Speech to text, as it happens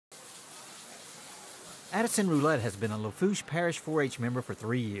Addison Reulet has been a Lafourche Parish 4-H member for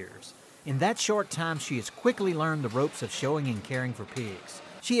 3 years. In that short time, she has quickly learned the ropes of showing and caring for pigs.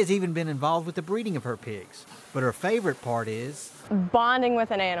 She has even been involved with the breeding of her pigs. But her favorite part is bonding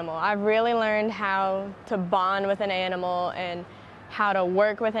with an animal. I've really learned how to bond with an animal and how to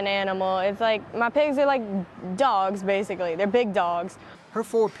work with an animal. It's like, my pigs are like dogs, basically. They're big dogs. Her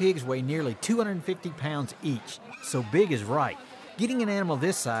 4 pigs weigh nearly 250 pounds each, so big is right. Getting an animal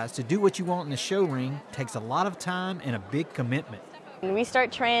this size to do what you want in the show ring takes a lot of time and a big commitment. We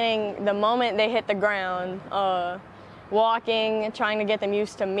start training the moment they hit the ground, walking, trying to get them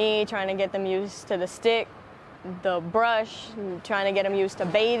used to me, trying to get them used to the stick, the brush, trying to get them used to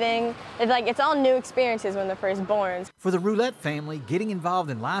bathing. It's all new experiences when they're first born. For the Reulet family, getting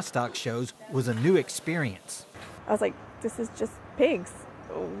involved in livestock shows was a new experience. I was like, this is just pigs.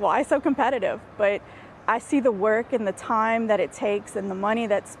 Why so competitive? But I see the work and the time that it takes and the money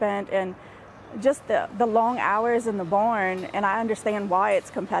that's spent and just the long hours in the barn, and I understand why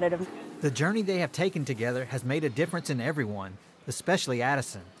it's competitive. The journey they have taken together has made a difference in everyone, especially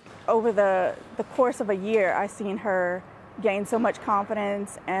Addison. Over the course of a year, I've seen her gain so much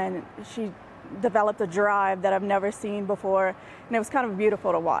confidence, and she developed a drive that I've never seen before, and it was kind of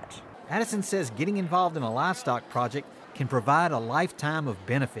beautiful to watch. Addison says getting involved in a livestock project can provide a lifetime of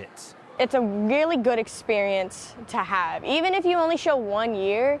benefits. It's a really good experience to have. Even if you only show 1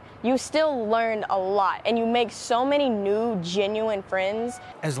 year, you still learn a lot, and you make so many new, genuine friends.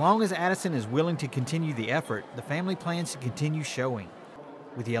 As long as Addison is willing to continue the effort, the family plans to continue showing.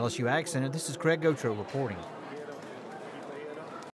 With the LSU AgCenter, this is Craig Gautreaux reporting.